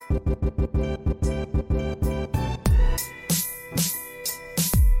We're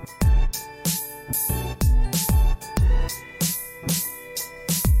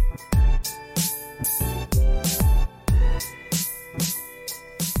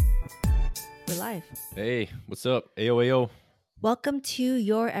live. Hey, what's up? Ayo. Welcome to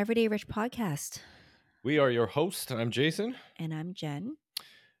your Everyday Rich podcast. We are your host. I'm Jason. And I'm Jen.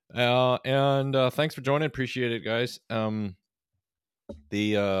 And thanks for joining. Appreciate it, guys.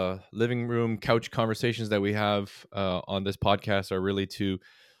 The living room couch conversations that we have on this podcast are really to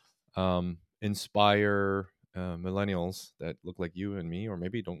inspire millennials that look like you and me, or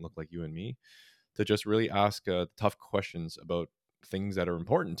maybe don't look like you and me, to just really ask tough questions about things that are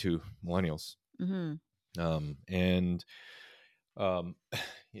important to millennials. Mm-hmm. And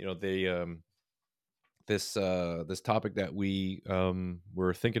you know, they this topic that we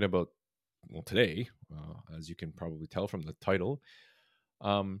were thinking about today, as you can probably tell from the title.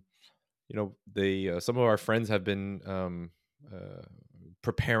 You know, they some of our friends have been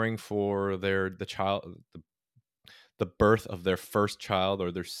preparing for the birth of their first child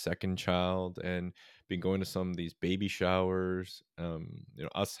or their second child, and been going to some of these baby showers. You know,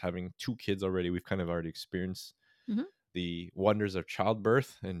 us having 2 kids already, we've kind of already experienced Mm-hmm. the wonders of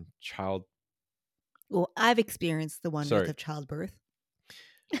childbirth and child. Well, I've experienced the wonders Sorry. of childbirth.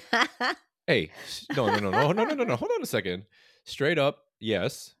 Hey, no. Hold on a second. Straight up,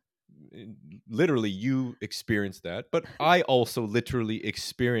 yes. Literally, you experienced that, but I also literally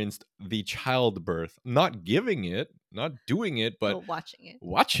experienced the childbirth. Not giving it, not doing it, but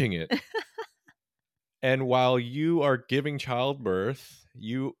watching it. And while you are giving childbirth,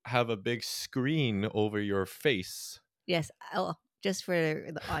 you have a big screen over your face. Yes. Oh, just for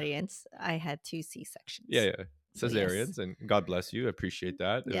the audience, I had 2 C-sections. Yeah. So, Cesareans, yes. and God bless you. I appreciate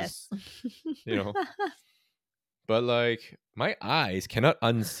that. It Yes. was, you know, but like my eyes cannot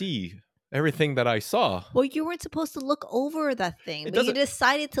unsee everything that I saw. Well, you weren't supposed to look over that thing, It but you doesn't-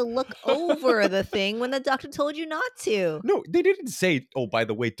 decided to look over the thing when the doctor told you not to. No, they didn't say, oh, by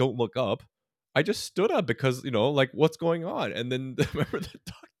the way, don't look up. I just stood up because, you know, like, what's going on? And then remember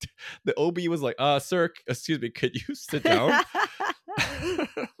the OB was like, sir, excuse me, could you sit down?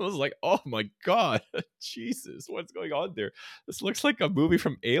 I was like, oh my God, Jesus, what's going on there? This looks like a movie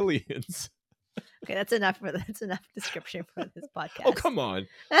from Aliens. Okay, that's enough description for this podcast. Oh, come on.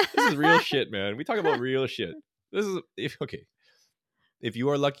 This is real shit, man. We talk about real shit. This is if you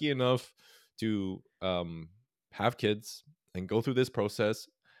are lucky enough to have kids and go through this process,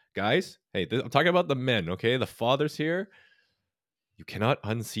 guys, hey, I'm talking about the men, okay? The fathers here, you cannot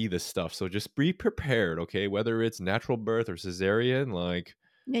unsee this stuff. So just be prepared, okay? Whether it's natural birth or cesarean, like,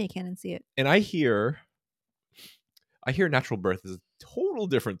 no, you can't unsee it. and I hear natural birth is a total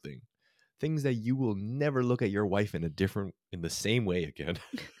different thing. Things that you will never look at your wife in the same way again.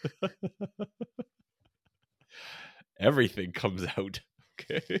 Everything comes out.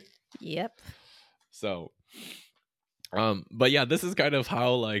 Okay. Yep. So, but yeah, this is kind of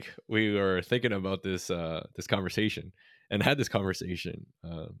how like we were thinking about this conversation, and had this conversation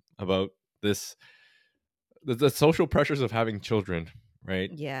about this the social pressures of having children,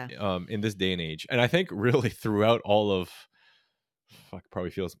 right? Yeah. In this day and age, and I think really throughout all of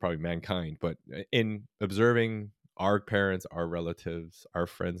probably mankind, but in observing our parents, our relatives, our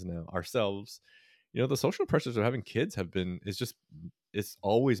friends, now ourselves, you know, the social pressures of having kids it's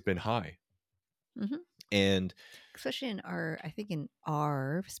always been high. Mm-hmm. And especially in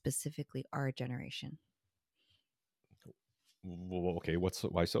specifically our generation. Okay,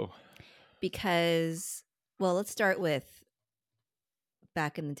 why so? Because, well, let's start with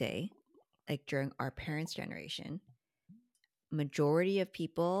back in the day, like during our parents' generation, majority of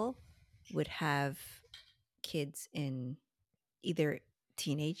people would have kids in either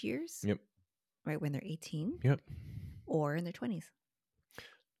teenage years, Yep, right when they're 18, yep, or in their 20s.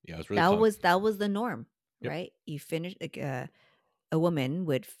 Yeah, it's really that was the norm. Yep. Right? You finish like a woman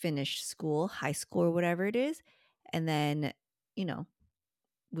would finish school, high school or whatever it is, and then, you know,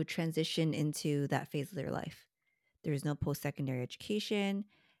 would transition into that phase of their life. There's no post-secondary education.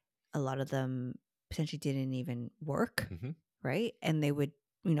 A lot of them potentially didn't even work, right? And they would,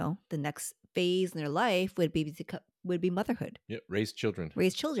 you know, the next phase in their life would be motherhood. Yep, raise children.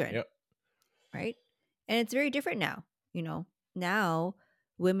 Yep. Right? And it's very different now. You know, now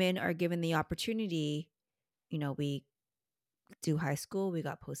women are given the opportunity. You know, we do high school, we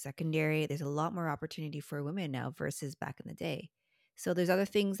got post-secondary. There's a lot more opportunity for women now versus back in the day. So there's other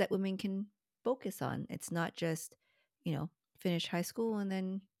things that women can focus on. It's not just, you know, finish high school and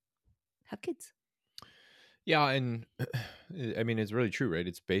then have kids. Yeah, and I mean, it's really true, right?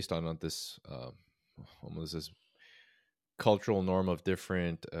 It's based on this almost this cultural norm of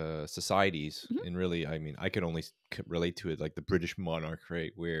different societies. Mhm. And really, I mean, I can only relate to it like the British monarch,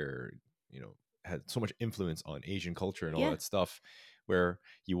 right? Where, you know, had so much influence on Asian culture and all Yeah. that stuff, where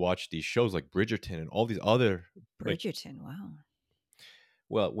you watch these shows like Bridgerton and all these other, like, Bridgerton. Wow.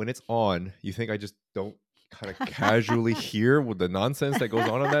 well, when it's on, you think I just don't kind of casually hear with the nonsense that goes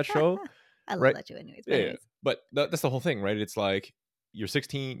on that show, I love right? that show, anyways. But Yeah, yeah. anyways, But that's the whole thing, right? It's like you're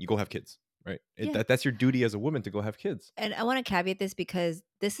 16, you go have kids, right? yeah. That's your duty as a woman to go have kids. And I want to caveat this because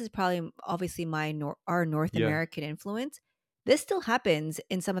this is probably obviously our North Yeah, American influence. This still happens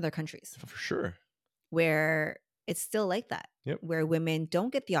in some other countries for sure. where it's still like that, Yep. where women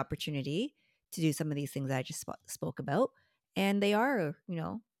don't get the opportunity to do some of these things that I just spoke about, and they are,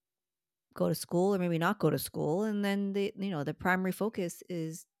 go to school or maybe not go to school, and then the primary focus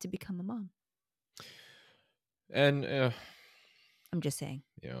is to become a mom. And I'm just saying.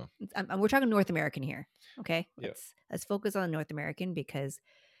 yeah, We're talking North American here, okay? yeah, Let's focus on North American because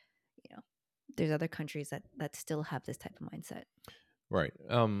there's other countries that still have this type of mindset. right.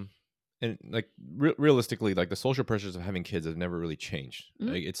 And like realistically, like the social pressures of having kids have never really changed. Mhm.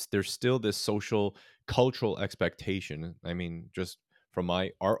 Like there's still this social cultural expectation. I mean, just from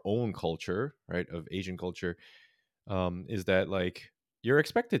our own culture, right, of Asian culture, is that like you're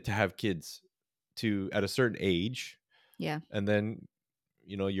expected to have kids to at a certain age, Yeah. and then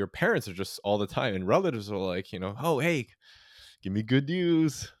your parents are just all the time, and relatives are like, oh hey, give me good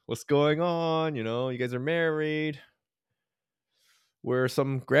news, what's going on, you guys are married, where are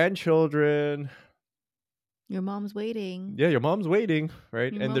some grandchildren, Your mom's waiting. yeah, your mom's waiting,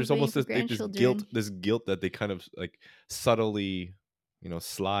 right? Your And mom's there's waiting almost for this guilt, grandchildren. that they kind of like subtly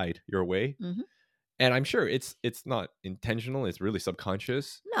slide your way. Hmm. And I'm sure it's not intentional, it's really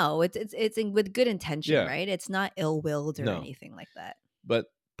subconscious. No, it's with good intention, Yeah, right? It's not ill willed or no, anything like that. but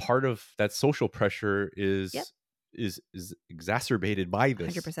part of that social pressure Yep, is exacerbated by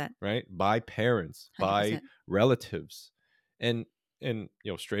hundred this, percent, right? By parents, hundred by percent. relatives, and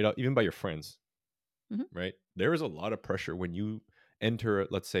straight up, even by your friends, Mhm. right? There is a lot of pressure when you enter,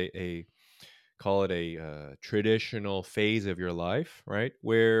 let's say, call it a traditional phase of your life, right?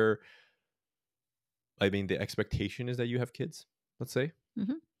 Where, I mean, the expectation is that you have kids, let's say,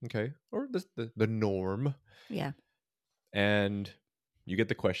 Mhm. okay, or the norm. Yeah. And you get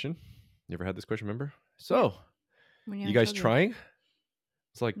the question. You ever had this question, remember? Yeah. So, When you're you having guys children, trying?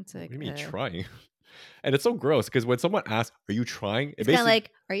 It's like, it's what do like you mean trying? And it's so gross because when someone asks, "Are you trying?" It it's kind of basically,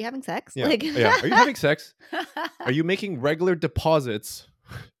 like, are you having sex? yeah, Like, yeah. Are you having sex? Are you making regular deposits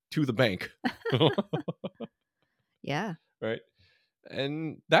to the bank? yeah. Right?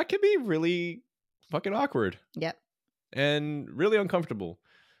 And that can be really fucking awkward Yep. and really uncomfortable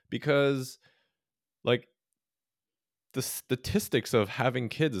because, like, the statistics of having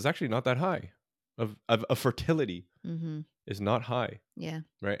kids is actually not that high. Of fertility Mm-hmm. is not high, Yeah.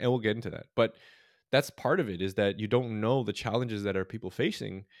 right? And we'll get into that. But that's part of it, is that you don't know the challenges that are people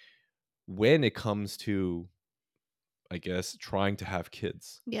facing when it comes to, I guess, trying to have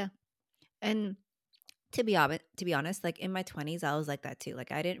kids. Yeah. And to be honest, like in my 20s, I was like that too.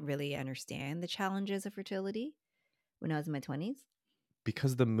 Like I didn't really understand the challenges of fertility when I was in my 20s.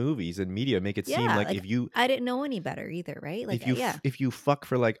 Because the movies and media make it seem Yeah, like like I didn't know any better either, right? Like yeah. if you fuck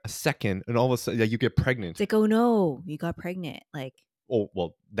for like a second and all of a sudden, yeah, you get It's pregnant. like, "Oh no, you got pregnant." Like Oh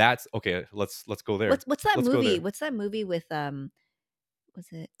well, that's okay. Let's go there. what's that Let's go movie? there. What's that movie with was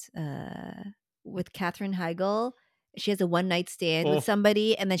it with Katherine Heigl? She has a one night stand with Oh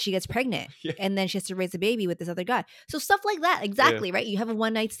somebody and then she gets pregnant. yeah, And then she has to raise a baby with this other guy. So stuff like that. yeah, Exactly, right? You have a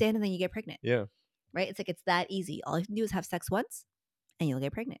one night stand and then you get pregnant. yeah, Right? It's like it's that easy. All you have to do is have sex once and you'll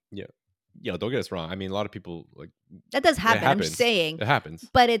get pregnant. yeah, yeah. Don't get us wrong. I mean, a lot of people like That does it happen. I'm just happens. saying, It happens.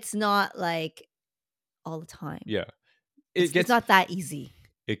 but it's not like all the time. Yeah, it It's gets not that easy.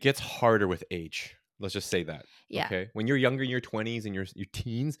 it gets harder with age. Let's just say that. Yeah. Okay, when you're younger, in your 20s and your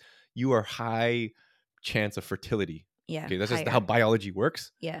teens, you are high chance of fertility. Yeah. Okay, that's just how Higher. biology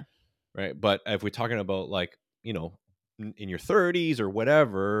works, Yeah. right? But if we're talking about like in your 30s or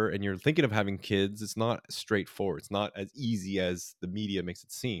whatever, and you're thinking of having kids, it's not straightforward. It's not as easy as the media makes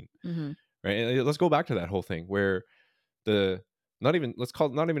it seem, Hmm. right? And let's go back to that whole thing where the not even let's call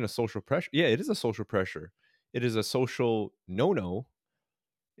it not even a social pressure. Yeah, it is a social pressure. It is a social no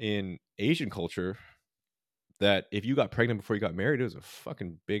in Asian culture that if you got pregnant before you got married, it was a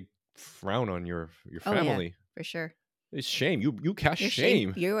fucking big frown on your Oh yeah, family. for sure. It's shame. You cast You're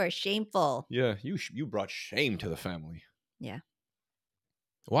shame. You are shameful. Yeah, you brought shame to the family. Yeah.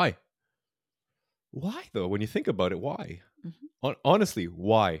 Why? Why though? When you think about it, why? Hmm. Honestly,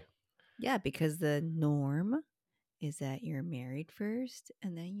 why? Yeah, because the norm is that you're married first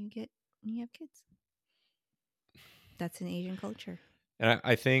and then you have kids. That's an Asian culture. And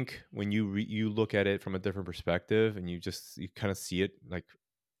I think when you look at it from a different perspective, and you kind of see it like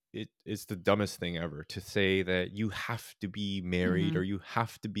it's the dumbest thing ever to say that you have to be married or Mm-hmm. you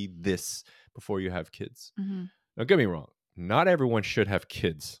have to be this before you have kids. Mm-hmm. Now, get me wrong, not everyone should have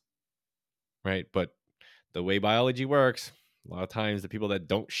kids, right? But the way biology works, a lot of times the people that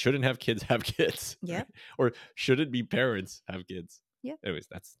shouldn't have kids have kids, right? Yep. Or shouldn't be parents have kids. Yep. Anyways,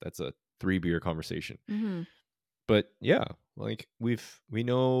 that's a 3 beer conversation. Mm-hmm. But yeah, like we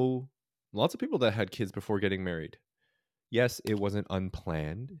know lots of people that had kids before getting married. Yes, it wasn't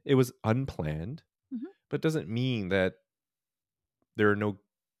unplanned. It was unplanned, Mm-hmm. but doesn't mean that there are no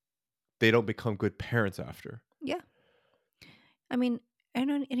they don't become good parents after. Yeah. I mean, I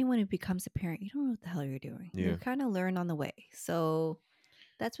know anyone who becomes a parent, you don't know what the hell you're doing. You Yeah. kind of learn on the way. So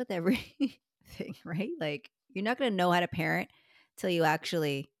that's with everything, right? Like you're not going to know how to parent till you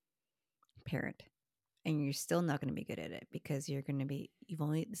actually parent. And you're still not going to be good at it because this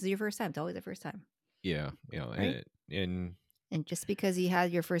is your first time. It's always the first time, Yeah, right? and And just because you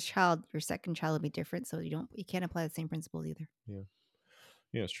had your first child, your second child will be different. So you can't apply the same principles either. yeah.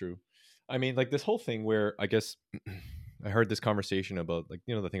 Yeah, it's true. I mean, like this whole thing where I guess I heard this conversation about like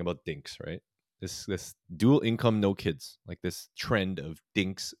the thing about dinks, right? This dual income, no kids, like this trend of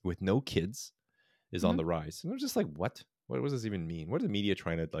dinks with no kids is on Mm-hmm. the rise, and I'm just like, what? What does this even mean? What is the media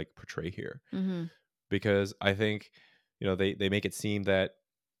trying to like portray here? Mm-hmm. Because I think they make it seem that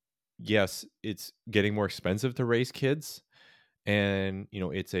yes, it's getting more expensive to raise kids, and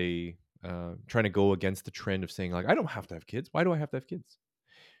it's a trying to go against the trend of saying like I don't have to have kids. Why do I have to have kids?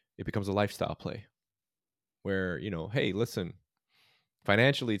 It becomes a lifestyle play where hey, listen,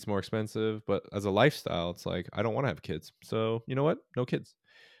 financially it's more expensive, but as a lifestyle it's like I don't want to have kids, so you know what, no kids.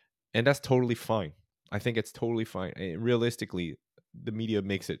 And that's totally fine. I think it's totally fine. And realistically, the media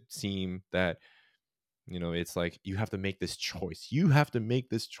makes it seem that it's like you have to make this choice,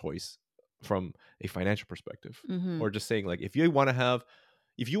 from a financial perspective, Mm-hmm. or just saying like if you want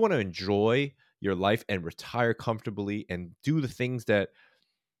to enjoy your life and retire comfortably and do the things that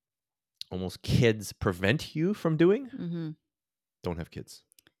almost kids prevent you from doing, Mm-hmm. don't have kids.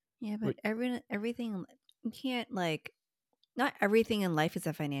 Yeah, but Wait, everything you can't not everything in life is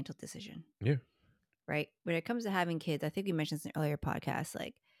a financial decision, yeah, right? When it comes to having kids, I think we mentioned this in an earlier podcast,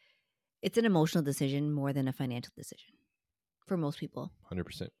 like it's an emotional decision more than a financial decision for most people,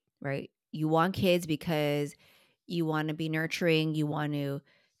 100%. right? You want kids because you want to be nurturing, you want to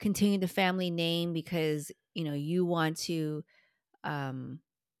continue the family name because, you want to um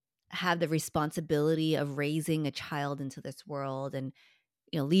have the responsibility of raising a child into this world and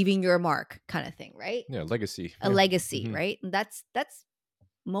leaving your mark kind of thing, right? Yeah, legacy. A Yeah. legacy, Hmm. right? And that's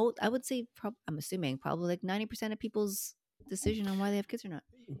I would say I'm assuming probably like 90% of people's decision on why they have kids or not.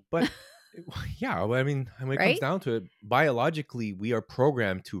 But yeah, I mean, when it comes Right? down to it, biologically, we are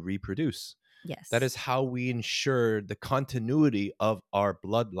programmed to reproduce. That is Yes. how we ensure the continuity of our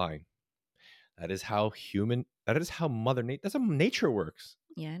bloodline. That is how Mother Nature, that's how nature works,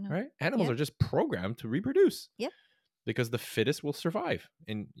 Yeah, I know. right? Animals Yep. are just programmed to reproduce Yep. because the fittest will survive.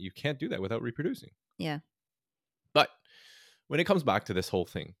 And you can't do that without reproducing. Yeah. But when it comes back to this whole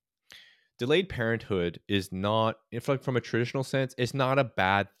thing, delayed parenthood is not, if like from a traditional sense, it's not a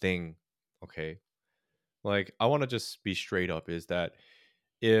bad thing. Okay. Like I want to just be straight up is that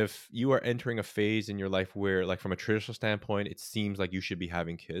if you are entering a phase in your life where like from a traditional standpoint, it seems like you should be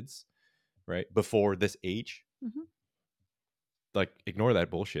having kids, right? Before this age, Hmm. like ignore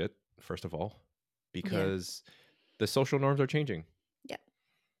that bullshit, first of all, Yeah. because the social norms are changing. Yep.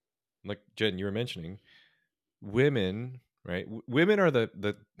 Like Jen, you were mentioning, women, right? Women are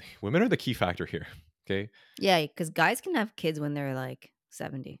the women are the key factor here. Okay. Yeah, because guys can have kids when they're like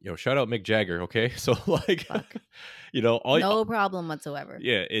 70. Yo, shout out Mick Jagger. Okay. So like, Fuck. all No problem whatsoever.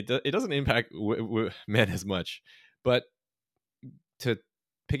 yeah, it doesn't impact men as much, but to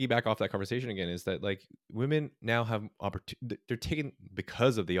piggyback off that conversation again is that like women now have they're taken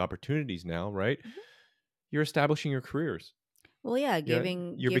because of the opportunities now, right? Mhm. You're establishing your careers. Well, yeah, Yeah,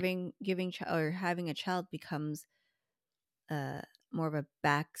 or having a child becomes uh more of a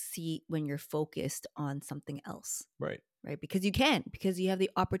back seat when you're focused on something else, right. right? Because you have the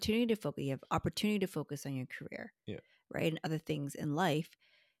opportunity to focus. You have opportunity to focus on your career, Yeah. right, and other things in life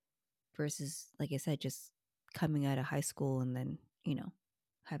versus, like I said, just coming out of high school and then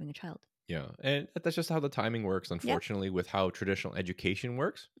having a child. Yeah, and that's just how the timing works, Yep. unfortunately, with how traditional education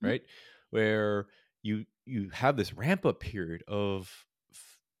works, Hmm. right? Where you have this ramp up period of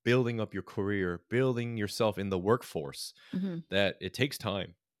building up your career, building yourself in the workforce, Hmm. that it takes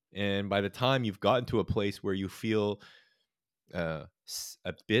time. And by the time you've gotten to a place where you feel a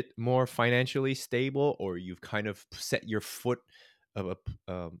bit more financially stable, or you've kind of set your foot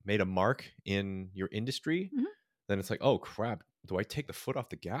made a mark in your industry, Mhm. then it's like, oh crap, do I take the foot off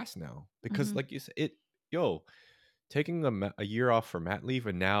the gas now? Because Mhm. like you said, yo, taking a year off for mat leave,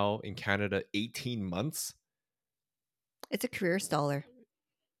 and now in Canada 18 months. It's a career staller.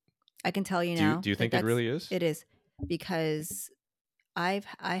 I can tell you Do you now. do you Like think it that's really is? it is because I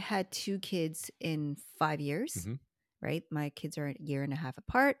had 2 kids in 5 years, Hmm. right? My kids are a year and a half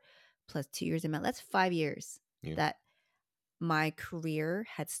apart plus 2 years in that's 5 years Yeah. that my career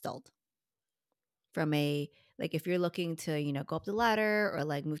had stalled from a like if you're looking to, go up the ladder or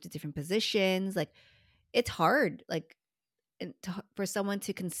like move to different positions, like it's hard like for someone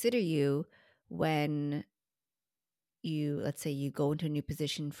to consider you when you let's say you go into a new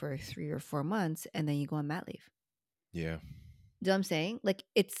position for 3 or 4 months and then you go on mat leave. Yeah. Do you know what I'm saying? Like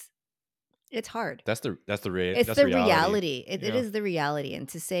it's hard. That's It's the the reality. reality. It Yeah. is the reality. And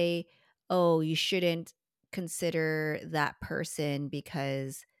to say, "Oh, you shouldn't consider that person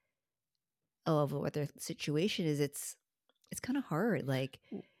because of what their situation is," it's kind of hard. Like,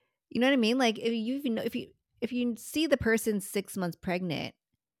 you know what I mean? Like if you even know if you see the person 6 months pregnant,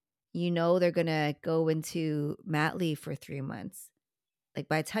 you know they're gonna go into mat leave for 3 months. Like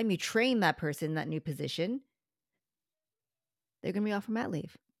by the time you train that person in that new position, they're gonna be off for mat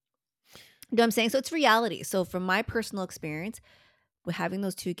leave. You know what I'm saying? So it's reality. So from my personal experience with having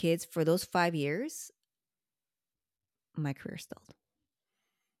those 2 kids for those 5 years, my career stalled.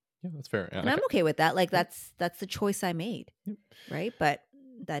 Yeah, that's fair. And I'm okay with that. Like Yep. that's the choice I made, Yep. right? But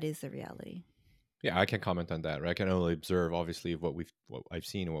that is the reality. Yeah, I can't comment on that. Right? I can only observe, obviously, what I've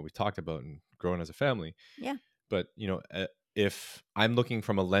seen and what we've talked about and grown as a family. Yeah. But if I'm looking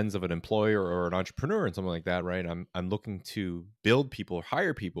from a lens of an employer or an entrepreneur and something like that, right? I'm looking to build people or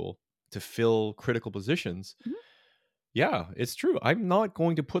hire people to fill critical positions. Mhm. Yeah, it's true. I'm not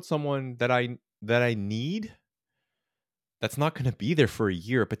going to put someone that I need that's not going to be there for a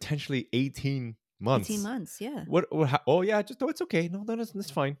year, potentially 18 18 months. months, yeah. Oh yeah, just, oh, it's okay. No,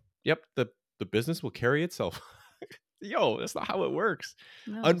 that's fine. Yep, the business will carry itself. Yo, that's not how it works.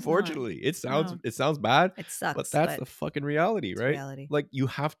 No, it's not. Unfortunately, it sounds No. it sounds bad, It but sucks, that's but the fucking reality, it's right? reality. Like, you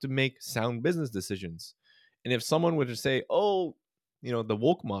have to make sound business decisions. And if someone were to say, oh, the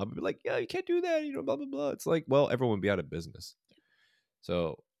woke mob would be like, yeah, you can't do that, blah blah blah, it's like, well, everyone would be out of business.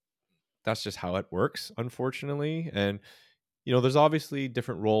 So that's just how it works, unfortunately. And there's obviously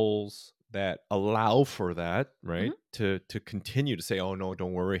different roles that allow for that, right? Mhm. To continue to say, oh no,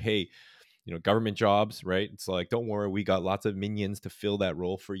 don't worry, hey, government jobs, right? It's like, don't worry, we got lots of minions to fill that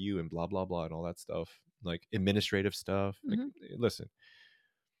role for you, and blah blah blah and all that stuff, like administrative stuff. Like, Mhm. listen,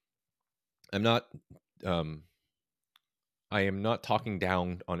 I'm not um I am not talking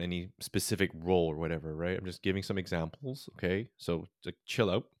down on any specific role or whatever, right? I'm just giving some examples, okay? So to chill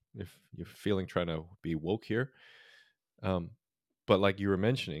out if you're feeling trying to be woke here. um but like you were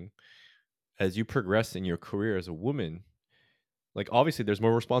mentioning, as you progress in your career as a woman, like, obviously there's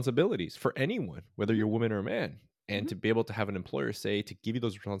more responsibilities for anyone, whether Mhm. you're a woman or a man. And Mhm. to be able to have an employer say to give you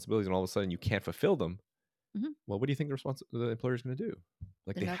those responsibilities, and all of a sudden you can't fulfill them, Mhm. well, what do you think the employer is going to do?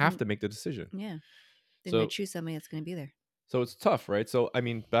 Like, They're they not have gonna to make the decision. yeah. They're gonna So choose somebody that's gonna be there. it's tough, right? So I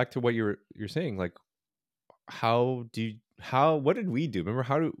mean, back to what you're saying, like, how what did we do? Remember,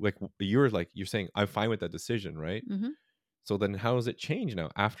 how do, you're saying I'm fine with that decision, right? Mhm. So then how does it change now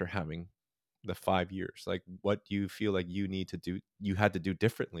after having the 5 years? Like, what do you feel like you had to do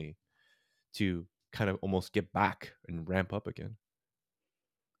differently to kind of almost get back and ramp up again?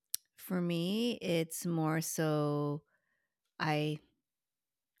 For me, it's more so I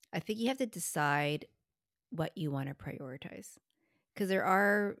I think you have to decide what you want to prioritize. Because there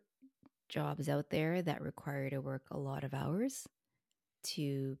are jobs out there that require you to work a lot of hours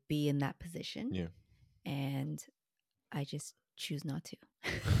to be in that position. Yeah. And I just choose not to.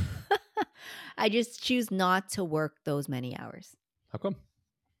 I just choose not to work those many hours How come?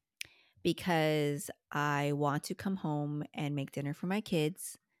 because I want to come home and make dinner for my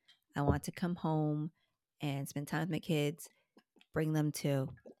kids. I want to come home and spend time with my kids, bring them to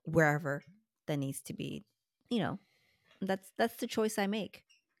wherever that needs to be. You know, that's the choice I make,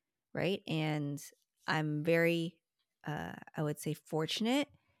 right? And I'm very, I would say, fortunate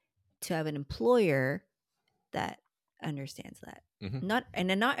to have an employer that understands that. Hmm. Not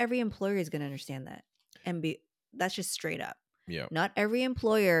every employer is going to understand that, and be that's just straight up. Yeah. Not every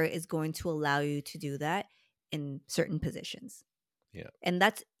employer is going to allow you to do that in certain positions, Yeah. and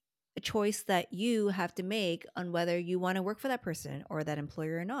that's a choice that you have to make on whether you want to work for that person or that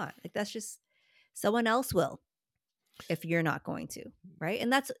employer or not. Like that's just someone else will if you're not going to, right?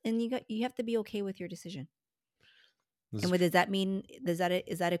 And you have to be okay with your decision. This And is what does that mean? Is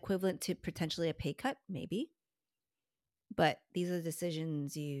that equivalent to potentially a pay cut? Maybe. But these are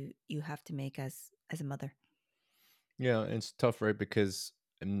decisions you have to make as a mother. Yeah, and it's tough, right? Because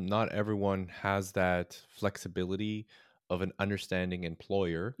not everyone has that flexibility of an understanding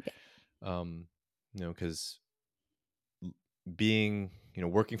employer. Yeah. Um, because being,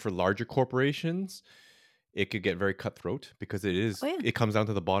 working for larger corporations, it could get very cutthroat because Oh yeah. it comes down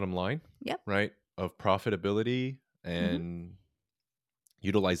to the bottom line, Yep. right? Of profitability Hmm. and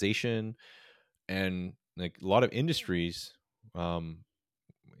utilization, and like a lot of industries, um,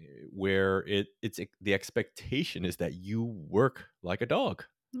 where the expectation is that you work like a dog.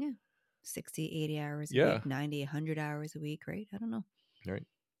 Yeah. 60, 80 hours a Yeah, week, 90, 100 hours a week, right? I don't know. right.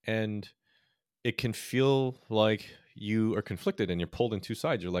 And it can feel like you are conflicted and you're pulled in two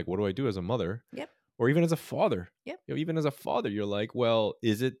sides. You're like, what do I do as a mother? Yep. Or even as a father? Yep. Even as a father, you're like, well,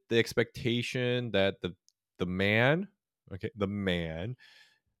 is it the expectation that the man, okay, the man,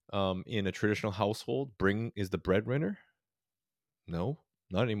 in a traditional household is the breadwinner? No,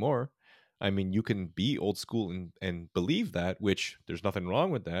 not anymore. I mean, you can be old school and believe that, which there's nothing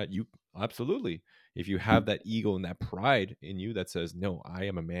wrong with that. You absolutely, if you have that ego and that pride in you that says, no, I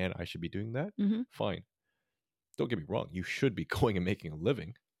am a man, I should be doing that, Hmm. fine. Don't get me wrong, you should be going and making a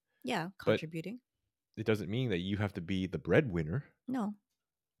living, Yeah. but Contributing. it doesn't mean that you have to be the breadwinner, No.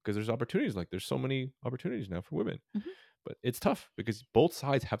 because there's opportunities, like there's so many opportunities now for women. Hmm. But it's tough because both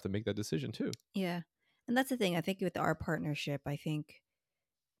sides have to make that decision too. Yeah. And that's the thing. I think with our partnership, I think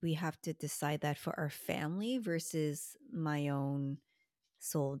we have to decide that for our family versus my own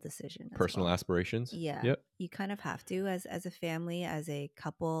sole decision as Personal well. aspirations. Yeah. Yep. You kind of have to as a family, as a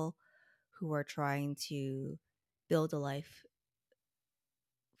couple who are trying to build a life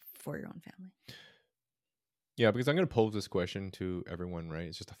for your own family. Yeah, because I'm going to pose this question to everyone, right?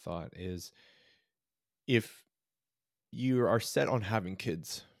 It's just a thought, is if you are set on having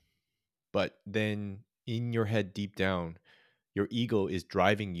kids, but then in your head deep down, your ego is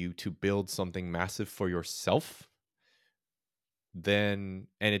driving you to build something massive for yourself, then,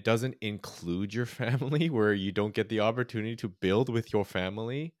 and it doesn't include your family, where you don't get the opportunity to build with your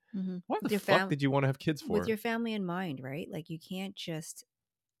family, Mm-hmm. what the With your fuck did you want to have kids with for? your family in mind, right? Like you can't just.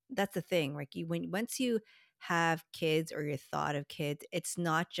 That's the thing. Like once you have kids or your thought of kids, it's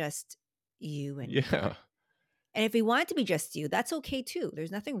not just you Yeah. anymore. And if you want it to be just you, that's okay too. There's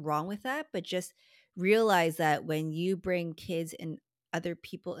nothing wrong with that. But just realize that when you bring kids and other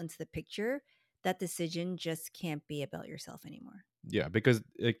people into the picture, that decision just can't be about yourself anymore. Yeah, because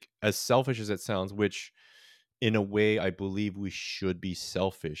like, as selfish as it sounds, which in a way I believe we should be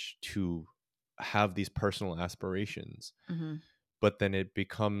selfish to have these personal aspirations, Mm-hmm. but then it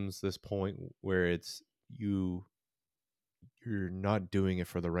becomes this point where you're not doing it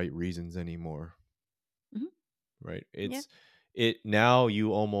for the right reasons anymore, Mm-hmm. right? Yeah. It now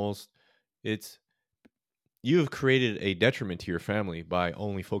you almost it's you have created a detriment to your family by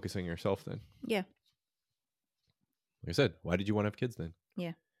only focusing on yourself. Then, Yeah. like I said, why did you want to have kids then?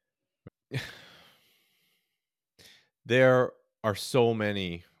 Yeah. There are so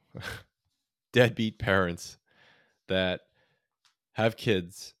many deadbeat parents that have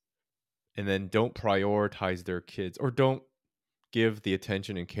kids and then don't prioritize their kids, or don't give the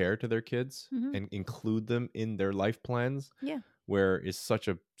attention and care to their kids Mm-hmm. and include them in their life plans, Yeah. where it's such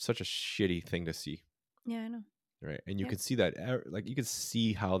a shitty thing to see, Yeah. I know. right? And you Yeah. can see that, like you can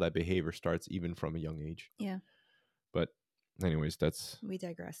see how that behavior starts even from a young age. Yeah. But anyways, We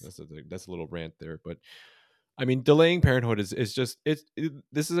digress. that's a little rant there. But I mean, delaying parenthood is just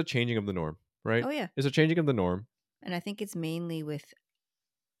this is a changing of the norm, right? Oh yeah. It's a changing of the norm. And I think it's mainly with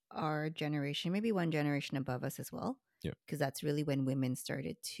our generation, maybe one generation above us as well, Yeah. because that's really when women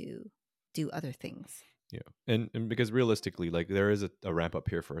started to do other things. Yeah, and because realistically, like there is a ramp up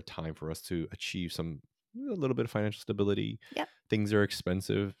here for a time for us to achieve a little bit of financial stability. Yep. Things are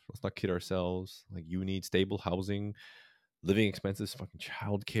expensive. Let's not kid ourselves. Like you need stable housing, living expenses, fucking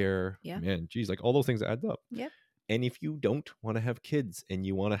childcare. Yeah. Man, geez, like all those things add up. Yep. And if you don't want to have kids and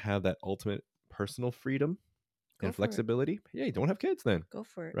you want to have that ultimate personal freedom Go and for it. flexibility, yeah, don't have kids then, Go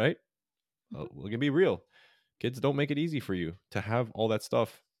for it. right? Mhm. We're gonna be real. Kids don't make it easy for you to have all that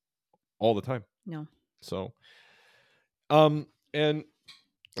stuff all the time. No. So, and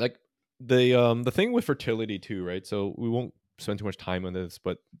like the thing with fertility too, right? So we won't spend too much time on this,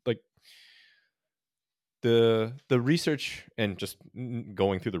 but like the research, and just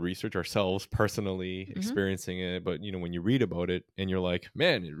going through the research ourselves personally, Mhm. experiencing it, but when you read about it and you're like,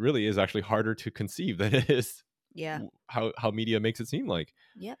 man, it really is actually harder to conceive than it is Yeah. how media makes it seem like.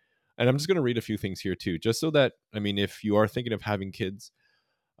 Yep. And I'm just going to read a few things here too, just so that, I mean, if you are thinking of having kids,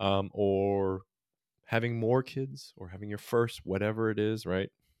 or having more kids or having your first, whatever it is, right?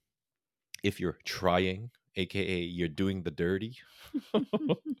 If you're trying, aka you're doing the dirty.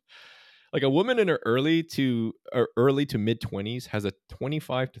 Like a woman in her early to mid 20s has a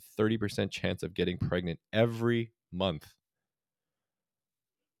 25 to 30% chance of getting pregnant every month.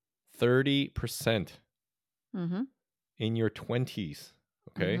 30% Mm-hmm. in your 20s.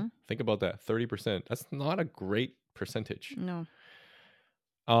 Okay? Mm-hmm. Think about that. 30%. That's not a great percentage. No.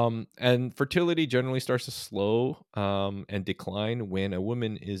 And fertility generally starts to slow and decline when a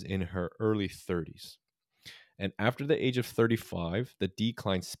woman is in her early 30s. And after the age of 35, the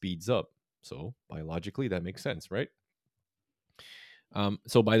decline speeds up. So biologically, that makes sense, right?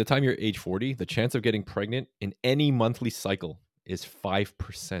 So by the time you're age 40, the chance of getting pregnant in any monthly cycle is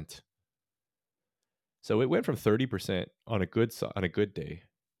 5%. So it went from 30% on a good day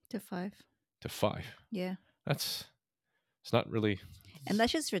To 5. to 5. Yeah. It's not really. And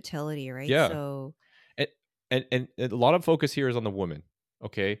that's just fertility, right? Yeah. So, And a lot of focus here is on the woman.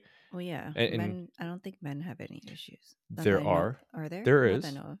 Okay. well, yeah. And Men, I don't think men have any issues. Not that there I know. are. Are there? There Not that I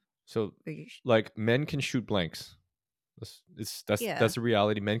is. know of. So Or like men can shoot blanks. yeah. That's the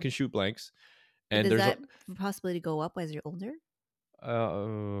reality. Men can shoot blanks. But And does there's that possibility go up as you're older?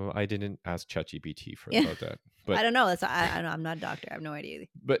 I didn't ask ChatGPT Yeah. about that. But I don't know. I'm not a doctor. I have no idea.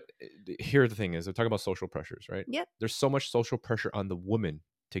 but here the thing is, we're talking about social pressures, right? Yep. There's so much social pressure on the woman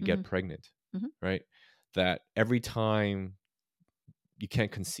to get pregnant, right? That every time you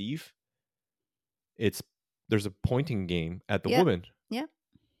can't conceive, there's a pointing game at the woman. Yeah.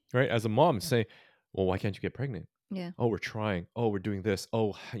 Right? As a mom, say, well, why can't you get pregnant? Yeah. Oh, we're trying. Oh, we're doing this.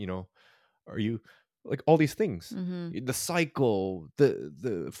 Oh, are you like all these things? The cycle,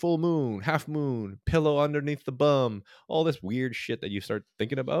 the full moon, half moon, pillow underneath the bum, all this weird shit that you start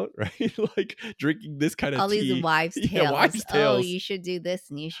thinking about, right? Like drinking this kind of All tea. these wives' tales. Yeah, wives' Oh, tales. you should do this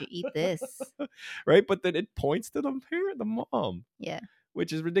and you should eat this. Right? But then it points to the parent, the mom. Yeah.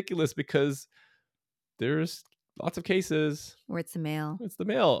 Which is ridiculous because there's lots of cases where it's the male. It's the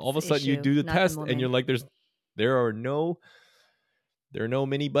male. All of a sudden you do the test and you're like, there are no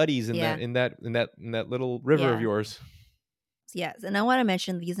mini buddies in that little river of yours. Yes. And I want to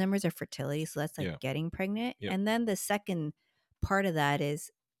mention these numbers are fertility. So that's like getting pregnant. Yep. And then the second part of that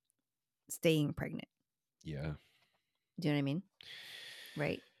is staying pregnant. Yeah. Do you know what I mean?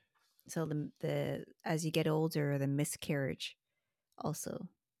 Right. So the as you get older, the miscarriage also,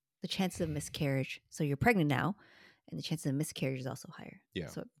 the chances of miscarriage. So you're pregnant now, and the chances of miscarriage is also higher. Yeah.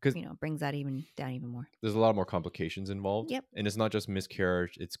 So it brings that down even more. There's a lot more complications involved. Yep. And it's not just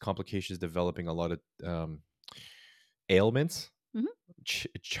miscarriage; it's complications developing a lot of ailments,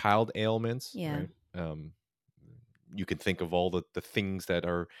 child ailments. Yeah. Right? You can think of all the things that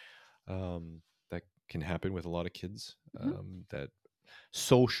are that can happen with a lot of kids that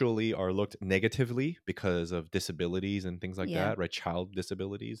socially are looked negatively because of disabilities and things like that, right? Child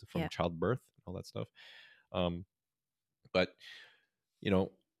disabilities from childbirth, all that stuff. But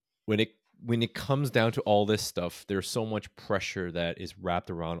when it comes down to all this stuff, there's so much pressure that is wrapped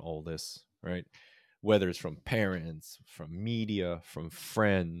around all this, right? Whether it's from parents, from media, from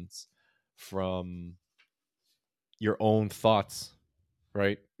friends, from your own thoughts,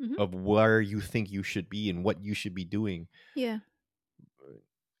 right? Of where you think you should be and what you should be doing. Yeah.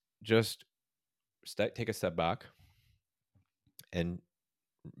 Just take a step back and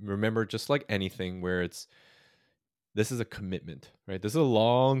remember, just like anything where this is a commitment, right? This is a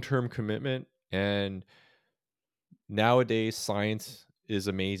long-term commitment. And nowadays science is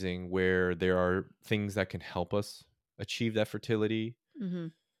amazing where there are things that can help us achieve that fertility,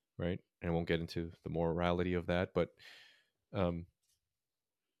 right? And I won't get into the morality of that, but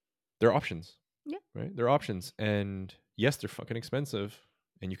there are options. Yeah. Right? There are options. And yes, they're fucking expensive.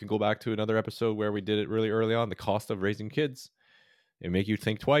 And you can go back to another episode where we did it really early on, the cost of raising kids. It make you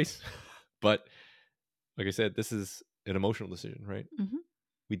think twice. But like I said, this is an emotional decision, right?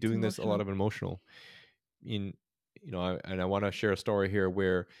 We're doing this a lot of emotional. I want to share a story here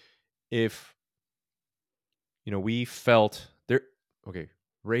where if we felt there,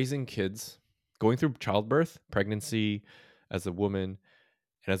 raising kids, going through childbirth, pregnancy, as a woman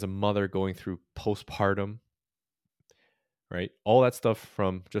and as a mother going through postpartum, right? All that stuff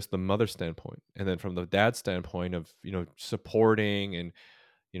from just the mother standpoint, and then from the dad standpoint of supporting and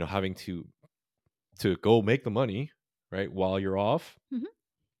having to go make the money, right, while you're off,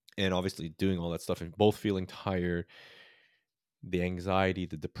 and obviously doing all that stuff and both feeling tired, the anxiety,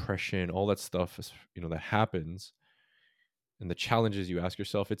 the depression, all that stuff is that happens, and the challenges you ask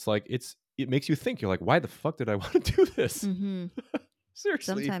yourself, it makes you think. You're like, why the fuck did I want to do this?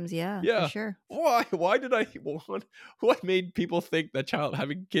 Seriously. Sometimes, yeah, for sure. Why did I want? What made people think that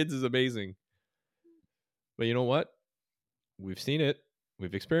having kids is amazing? But you know what? We've seen it.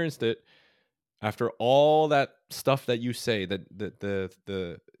 We've experienced it. After all that stuff that you say, that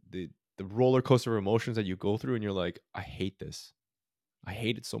the roller coaster of emotions that you go through, and you're like, I hate this. I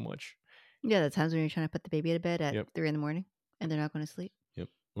hate it so much. Yeah, the times when you're trying to put the baby to bed at Yep. 3 a.m. and they're not going to sleep. Yep.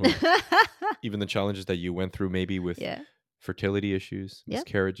 Or even the challenges that you went through, maybe with Yeah. fertility issues, Yep.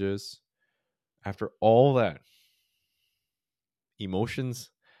 miscarriages. After all that,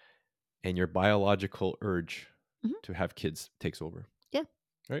 emotions and your biological urge Mhm. to have kids takes over. Yeah.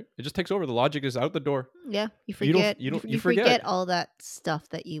 Right? It just takes over. The logic is out the door. Yeah. You You don't- forget. you don't- You forget. forget all that stuff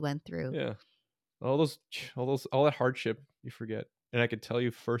that you went through. Yeah. All that hardship, you forget. And I could tell you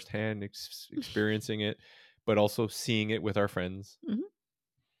firsthand experiencing it, but also seeing it with our friends. Mhm.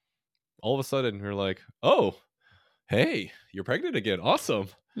 All of a sudden, we're like, oh, hey, you're pregnant again. Awesome.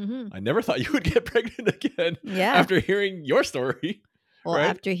 Mhm. I never thought you would get pregnant again Yeah. after hearing your story. Well, right?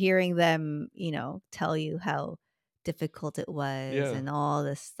 after hearing them, tell you how difficult it was Yeah. and all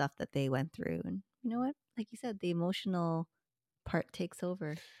this stuff that they went through. And you know what? Like you said, the emotional part takes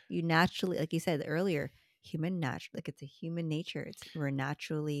over. You naturally, like you said earlier, it's a human nature. We're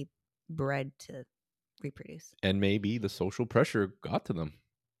naturally bred to reproduce. And maybe the social pressure got to them.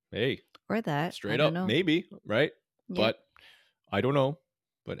 Hey, Or that. I straight don't up, know. maybe, right? Yeah. But I don't know.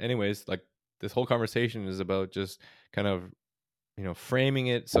 But anyways, like this whole conversation is about just kind of, framing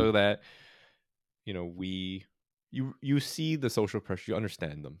it so that, you see the social pressure, you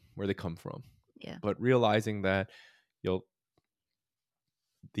understand them, where they come from. Yeah. But realizing that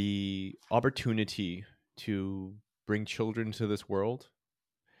the opportunity to bring children to this world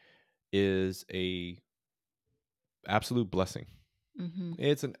is a absolute blessing. Mm-hmm.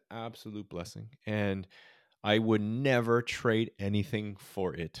 It's an absolute blessing, and I would never trade anything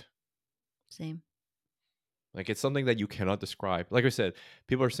for it. Same. Like, it's something that you cannot describe. Like I said,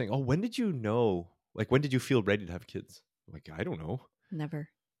 people are saying, oh, when did you know? Like, when did you feel ready to have kids? Like, I don't know. Never.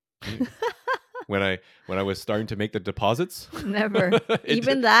 When I was starting to make the deposits. Never.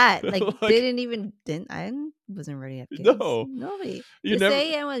 Even that. Like I wasn't ready to have kids. No. Nobody. You To never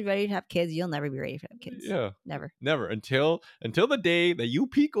say anyone's ready to have kids, you'll never be ready to have kids. Yeah. Never. Never. Until the day that you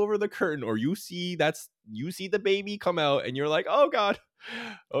peek over the curtain, or you see the baby come out, and you're like, oh God.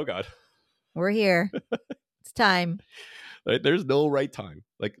 Oh God. We're here. It's time. Like, there's no right time.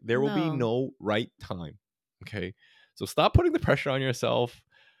 Like, there will be No. no right time. Okay. So stop putting the pressure on yourself.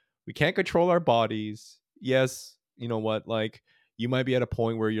 We can't control our bodies. Yes, you know what? Like, you might be at a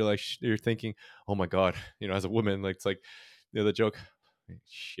point where you're like, you're thinking, oh my God, as a woman, like, it's like, the joke,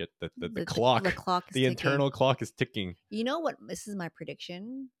 shit, the clock, The clock is the ticking. internal clock is ticking. You know what? This is my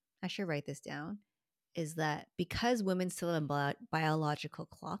prediction. I should write this down. Is that because women still have a biological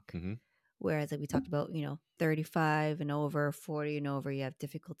clock, Mhm. whereas like we talked about, 35 and over, 40 and over, you have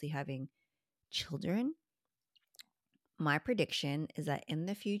difficulty having children. My prediction is that in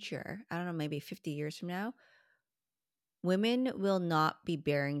the future, I don't know, maybe 50 years from now, women will not be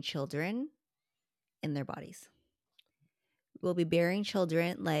bearing children in their bodies. We'll be bearing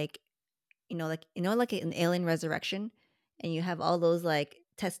children like an alien resurrection, and you have all those like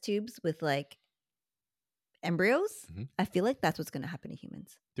test tubes with like embryos. Mhm. I feel like that's what's going to happen to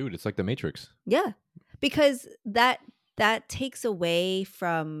humans. Dude, it's like the Matrix. Yeah, because that takes away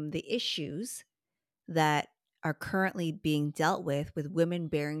from the issues that are currently being dealt with women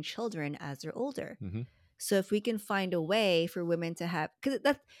bearing children as they're older. Mhm. So if we can find a way for women to have, because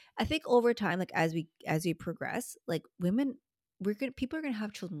I think over time, like as we progress, like women, people are gonna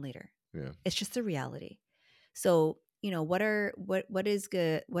have children later. Yeah. It's just a reality. So what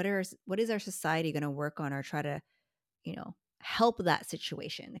is our society gonna work on or try to help that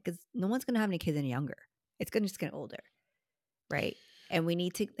situation? Because no one's gonna have any kids any younger. It's gonna just get older, right? And we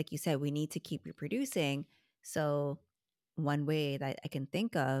need to, like you said, we need to keep reproducing. So one way that I can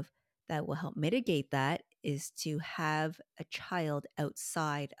think of that will help mitigate that is to have a child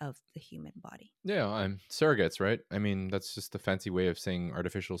outside of the human body. Yeah, I'm surrogates, right? I mean, that's just a fancy way of saying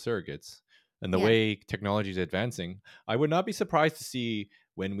artificial surrogates. And the Yeah. way technology is advancing, I would not be surprised to see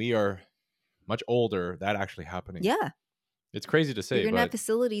when we are much older that actually happening. Yeah. It's crazy to say, You're going to have but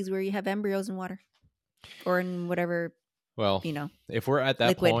facilities where you have embryos in water or in whatever, well, if we're at that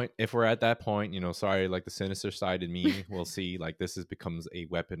liquid. point, sorry, like the sinister side in me will see like becomes a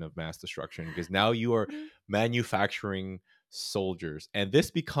weapon of mass destruction, because now you are manufacturing soldiers, and this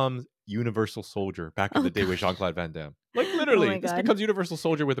becomes Universal Soldier back in the day with Jean-Claude Van Damme. Like literally, this becomes Universal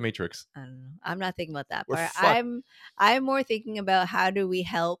Soldier with the Matrix. I don't know. I'm not thinking about that We're part. fucked. I'm more thinking about how do we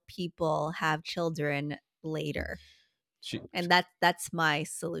help people have children later. And that's my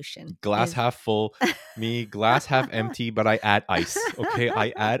solution. Glass half full, me glass half empty, but I add ice. Okay, I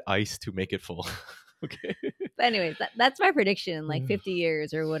add ice to make it full. Okay. But anyways, that's my prediction in like 50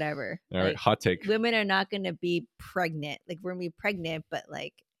 years or whatever. All right, Like, hot take. women are not going to be pregnant. Like, we're going to be pregnant, but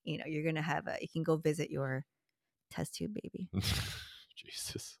like, you're going to have you can go visit your test tube baby.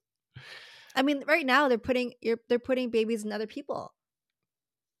 Jesus. I mean, right now they're putting babies in other people.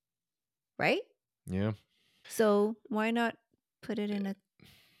 Right? Yeah. So why not put it in a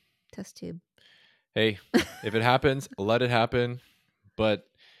test tube? Hey, if it happens, let it happen. But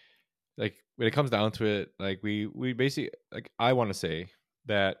like when it comes down to it, like we basically, like, I want to say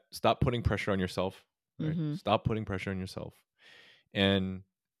that stop putting pressure on yourself. Right? Mm-hmm. Stop putting pressure on yourself, and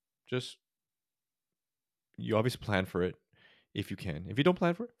just, you obviously plan for it if you can. If you don't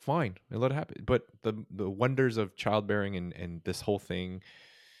plan for it, fine, and let it happen. But the wonders of childbearing and this whole thing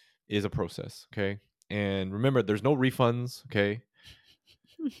is a process. Okay. And remember, there's no refunds. Okay.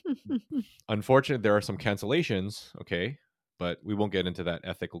 Unfortunately, there are some cancellations. Okay. But we won't get into that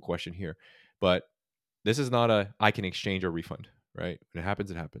ethical question here. But this is not a I can exchange or refund, right? When it happens,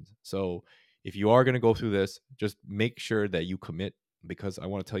 it happens. So if you are going to go through this, just make sure that you commit, because I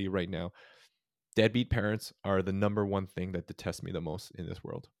want to tell you right now, deadbeat parents are the number one thing that detests me the most in this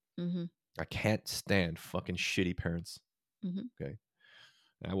world. Mm-hmm. I can't stand fucking shitty parents. Mm-hmm. Okay.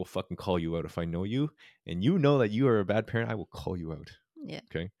 I will fucking call you out if I know you, and you know that you are a bad parent. I will call you out. Yeah.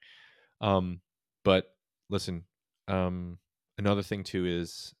 Okay. But listen, another thing too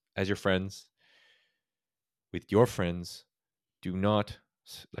is, as your friends, with your friends, do not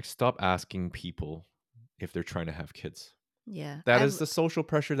stop asking people if they're trying to have kids. Yeah. That is the social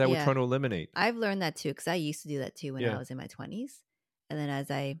pressure that we're trying to eliminate. I've learned that too, because I used to do that too when I was in my 20s. And then as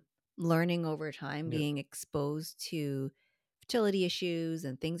I learning over time, being exposed to fertility issues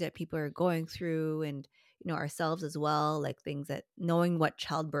and things that people are going through, and ourselves as well, like things that knowing what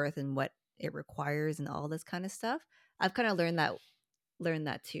childbirth and what it requires and all this kind of stuff, I've kind of learned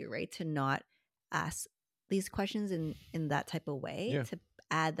that too, right? To not ask these questions in that type of way, to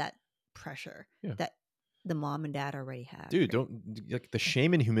add that pressure that the mom and dad already have. Dude, right? Like, the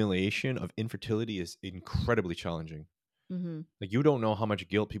shame and humiliation of infertility is incredibly challenging. Mm-hmm. Like, you don't know how much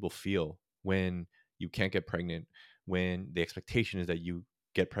guilt people feel when you can't get pregnant, when the expectation is that you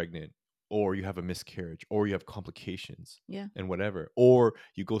get pregnant, or you have a miscarriage, or you have complications, and whatever, or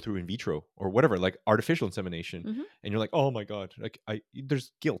you go through in vitro or whatever, like artificial insemination, and you're like, oh my god, like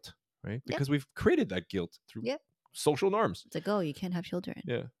there's guilt, right? Because we've created that guilt through social norms. It's like, oh, you can't have children.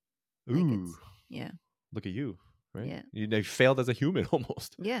 Yeah. Ooh. Look at you, right? Yeah. They failed as a human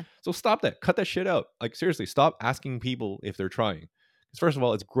almost. Yeah. So stop that. Cut that shit out. Like, seriously, stop asking people if they're trying. Because first of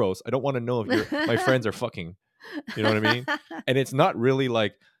all, it's gross. I don't want to know if my friends are fucking. You know what I mean? And it's not really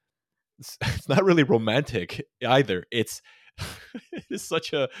like, it's not really romantic either. It's it is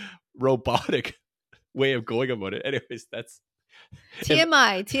such a robotic way of going about it. Anyways, that's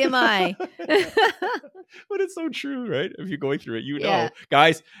TMI. But it's so true, right? If you're going through it, know.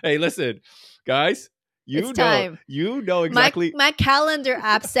 Guys, hey, listen. Guys, it's time. You know exactly. My calendar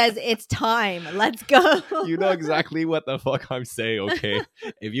app says it's time. Let's go. You know exactly what the fuck I'm saying, okay?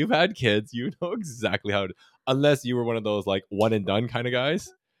 If you've had kids, you know exactly how to, unless you were one of those like one and done kind of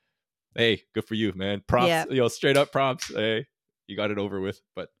guys. Hey, good for you, man. Props, straight up props. Hey, you got it over with.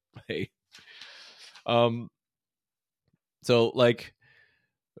 But hey. So like,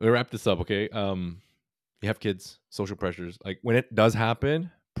 we wrap this up, okay? You have kids, social pressures. Like, when it does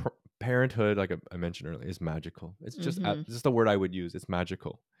happen, parenthood, like I mentioned earlier, is magical. It's just just the word I would use. It's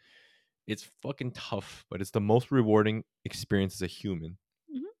magical. It's fucking tough, but it's the most rewarding experience as a human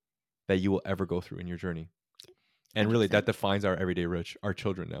that you will ever go through in your journey. And 100%. Really, that defines our everyday rich, our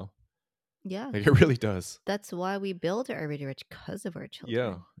children now. Yeah. Like, it really does. That's why we build our everyday rich, because of our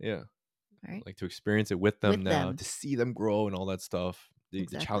children. Yeah. Right. Like, to experience it with them now, to see them grow and all that stuff. The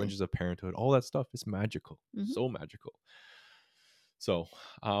challenges of parenthood, all that stuff is magical. So magical. So,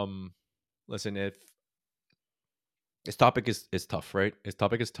 listen, if this topic is tough, right? This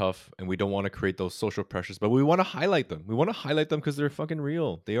topic is tough, and we don't want to create those social pressures, but we want to highlight them. We want to highlight them because they're fucking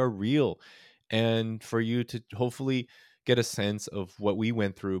real. They are real. And for you to hopefully get a sense of what we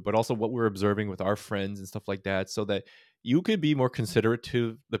went through, but also what we're observing with our friends and stuff like that, so that you could be more considerate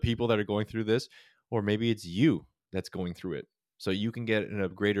to the people that are going through this, or maybe it's you that's going through it. So you can get a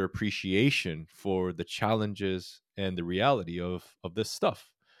greater appreciation for the challenges and the reality of this stuff.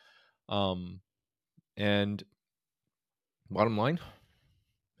 And bottom line,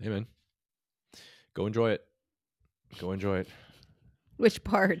 hey man, go enjoy it. Go enjoy it. Which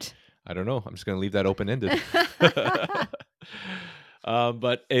part? I don't know. I'm just going to leave that open-ended.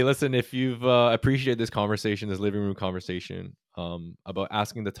 But hey, listen, if you've appreciated this conversation, this living room conversation, about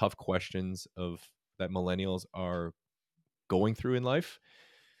asking the tough questions of that millennials are going through in life,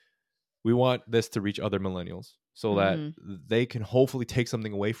 We want this to reach other millennials so that Mm-hmm. they can hopefully take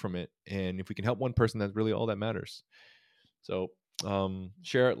something away from it. And if we can help one person, that's really all that matters. So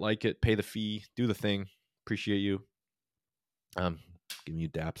share it, like it, pay the fee, do the thing. Appreciate you. Giving you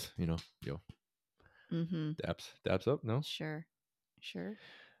daps, yo, Mm-hmm. daps up. No, Sure.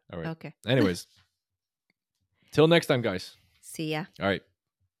 all right. Okay. Anyways, till next time, guys. See ya. All right,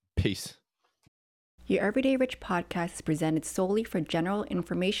 peace. Your Everyday Rich podcast is presented solely for general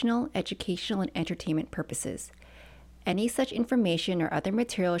informational, educational, and entertainment purposes. Any such information or other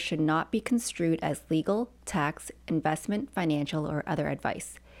material should not be construed as legal, tax, investment, financial, or other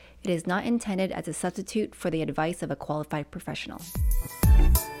advice. It is not intended as a substitute for the advice of a qualified professional.